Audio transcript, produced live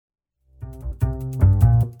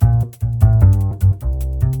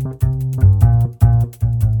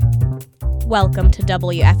Welcome to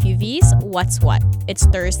WFUV's What's What. It's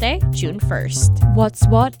Thursday, June 1st. What's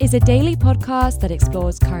What is a daily podcast that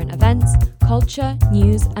explores current events, culture,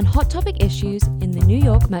 news, and hot topic issues in the New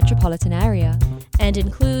York metropolitan area. And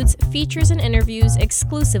includes features and interviews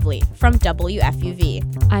exclusively from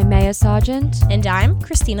WFUV. I'm Maya Sargent. And I'm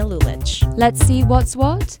Christina Lulich. Let's see what's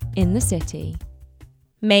what in the city.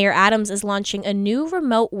 Mayor Adams is launching a new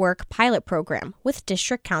remote work pilot program with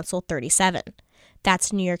District Council 37.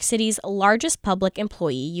 That's New York City's largest public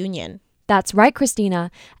employee union. That's right,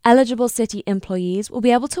 Christina. Eligible city employees will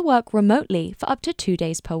be able to work remotely for up to 2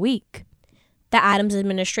 days per week. The Adams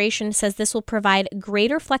administration says this will provide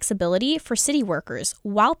greater flexibility for city workers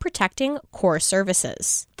while protecting core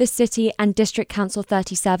services. The City and District Council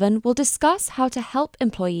 37 will discuss how to help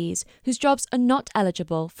employees whose jobs are not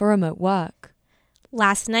eligible for remote work.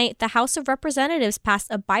 Last night, the House of Representatives passed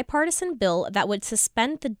a bipartisan bill that would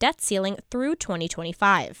suspend the debt ceiling through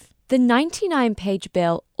 2025. The 99-page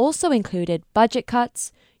bill also included budget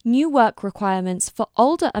cuts, new work requirements for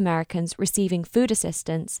older Americans receiving food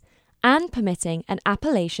assistance, and permitting an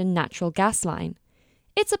Appalachian natural gas line.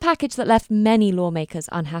 It's a package that left many lawmakers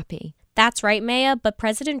unhappy. That's right, Maya, but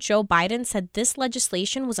President Joe Biden said this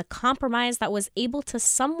legislation was a compromise that was able to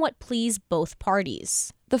somewhat please both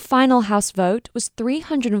parties. The final House vote was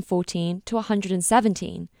 314 to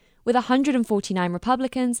 117, with 149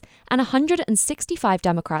 Republicans and 165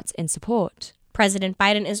 Democrats in support. President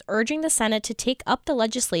Biden is urging the Senate to take up the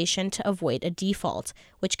legislation to avoid a default,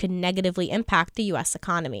 which could negatively impact the U.S.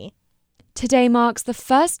 economy. Today marks the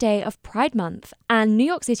first day of Pride Month, and New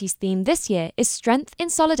York City's theme this year is Strength in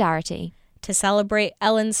Solidarity. To celebrate,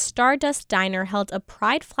 Ellen's Stardust Diner held a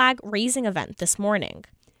pride flag raising event this morning.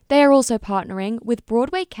 They are also partnering with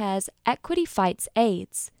Broadway Cares Equity Fights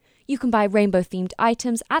AIDS. You can buy rainbow-themed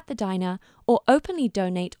items at the diner or openly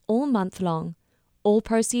donate all month long. All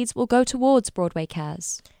proceeds will go towards Broadway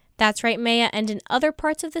Cares. That's right, Maya, and in other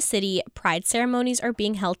parts of the city, Pride ceremonies are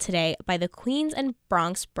being held today by the Queens and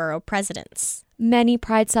Bronx borough presidents. Many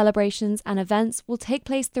Pride celebrations and events will take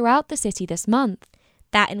place throughout the city this month.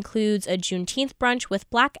 That includes a Juneteenth brunch with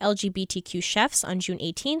Black LGBTQ chefs on June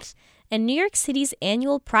 18th and New York City's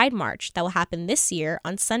annual Pride March that will happen this year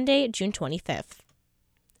on Sunday, June 25th.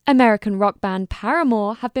 American rock band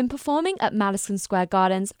Paramore have been performing at Madison Square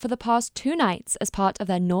Gardens for the past 2 nights as part of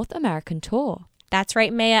their North American tour. That's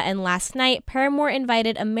right, Maya, and last night, Paramore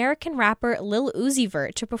invited American rapper Lil Uzi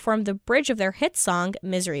Vert to perform the bridge of their hit song,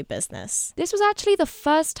 Misery Business. This was actually the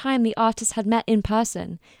first time the artists had met in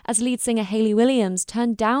person, as lead singer Hayley Williams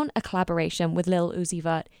turned down a collaboration with Lil Uzi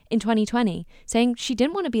Vert in 2020, saying she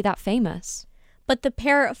didn't want to be that famous. But the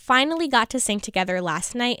pair finally got to sing together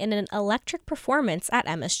last night in an electric performance at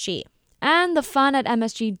MSG. And the fun at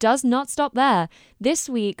MSG does not stop there. This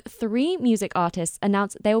week, 3 music artists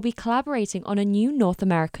announced they will be collaborating on a new North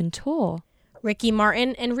American tour. Ricky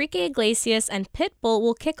Martin, Enrique Iglesias, and Pitbull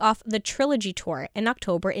will kick off the Trilogy Tour in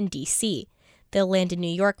October in D.C. They'll land in New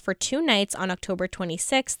York for 2 nights on October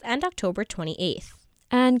 26th and October 28th.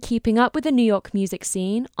 And keeping up with the New York music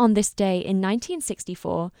scene, on this day in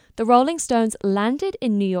 1964, the Rolling Stones landed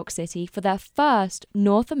in New York City for their first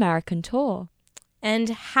North American tour. And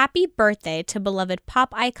happy birthday to beloved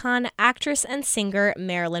pop icon, actress, and singer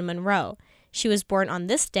Marilyn Monroe. She was born on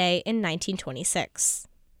this day in 1926.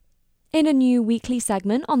 In a new weekly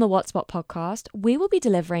segment on the What's What podcast, we will be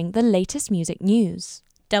delivering the latest music news.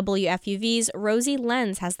 WFUV's Rosie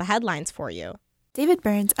Lenz has the headlines for you. David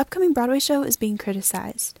Byrne's upcoming Broadway show is being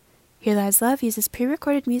criticized. Here Lies Love uses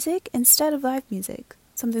pre-recorded music instead of live music,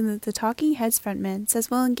 something that the Talking Heads frontman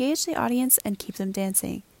says will engage the audience and keep them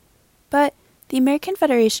dancing. But the American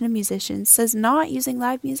Federation of Musicians says not using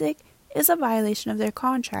live music is a violation of their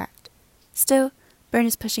contract. Still, Byrne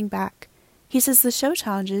is pushing back. He says the show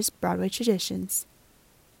challenges Broadway traditions.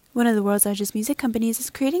 One of the world's largest music companies is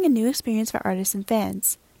creating a new experience for artists and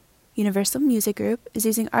fans. Universal Music Group is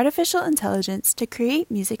using artificial intelligence to create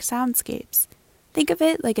music soundscapes. Think of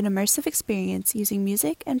it like an immersive experience using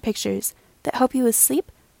music and pictures that help you with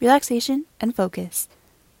sleep, relaxation, and focus.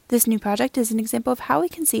 This new project is an example of how we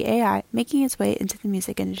can see AI making its way into the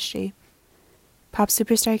music industry. Pop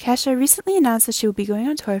superstar Kesha recently announced that she will be going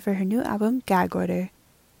on tour for her new album, Gag Order.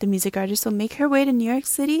 The music artist will make her way to New York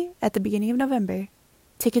City at the beginning of November.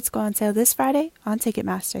 Tickets go on sale this Friday on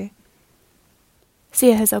Ticketmaster.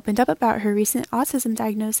 Sia has opened up about her recent autism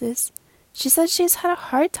diagnosis. She says she's had a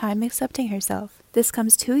hard time accepting herself. This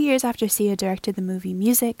comes 2 years after Sia directed the movie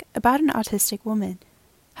Music about an autistic woman.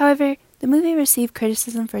 However, the movie received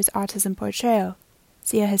criticism for its autism portrayal.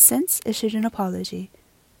 Sia has since issued an apology.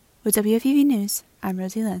 With WFUV News, I'm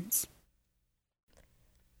Rosie Lenz.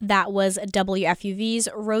 That was WFUV's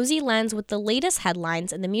Rosie Lenz with the latest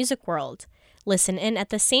headlines in the music world. Listen in at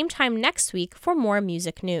the same time next week for more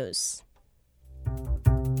music news.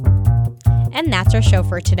 And that's our show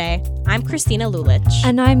for today. I'm Christina Lulich.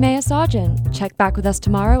 And I'm Maya Sargent. Check back with us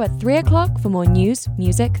tomorrow at 3 o'clock for more news,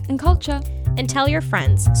 music, and culture. And tell your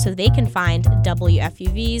friends so they can find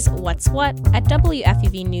WFUV's What's What at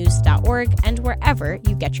WFUVnews.org and wherever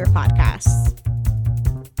you get your podcasts.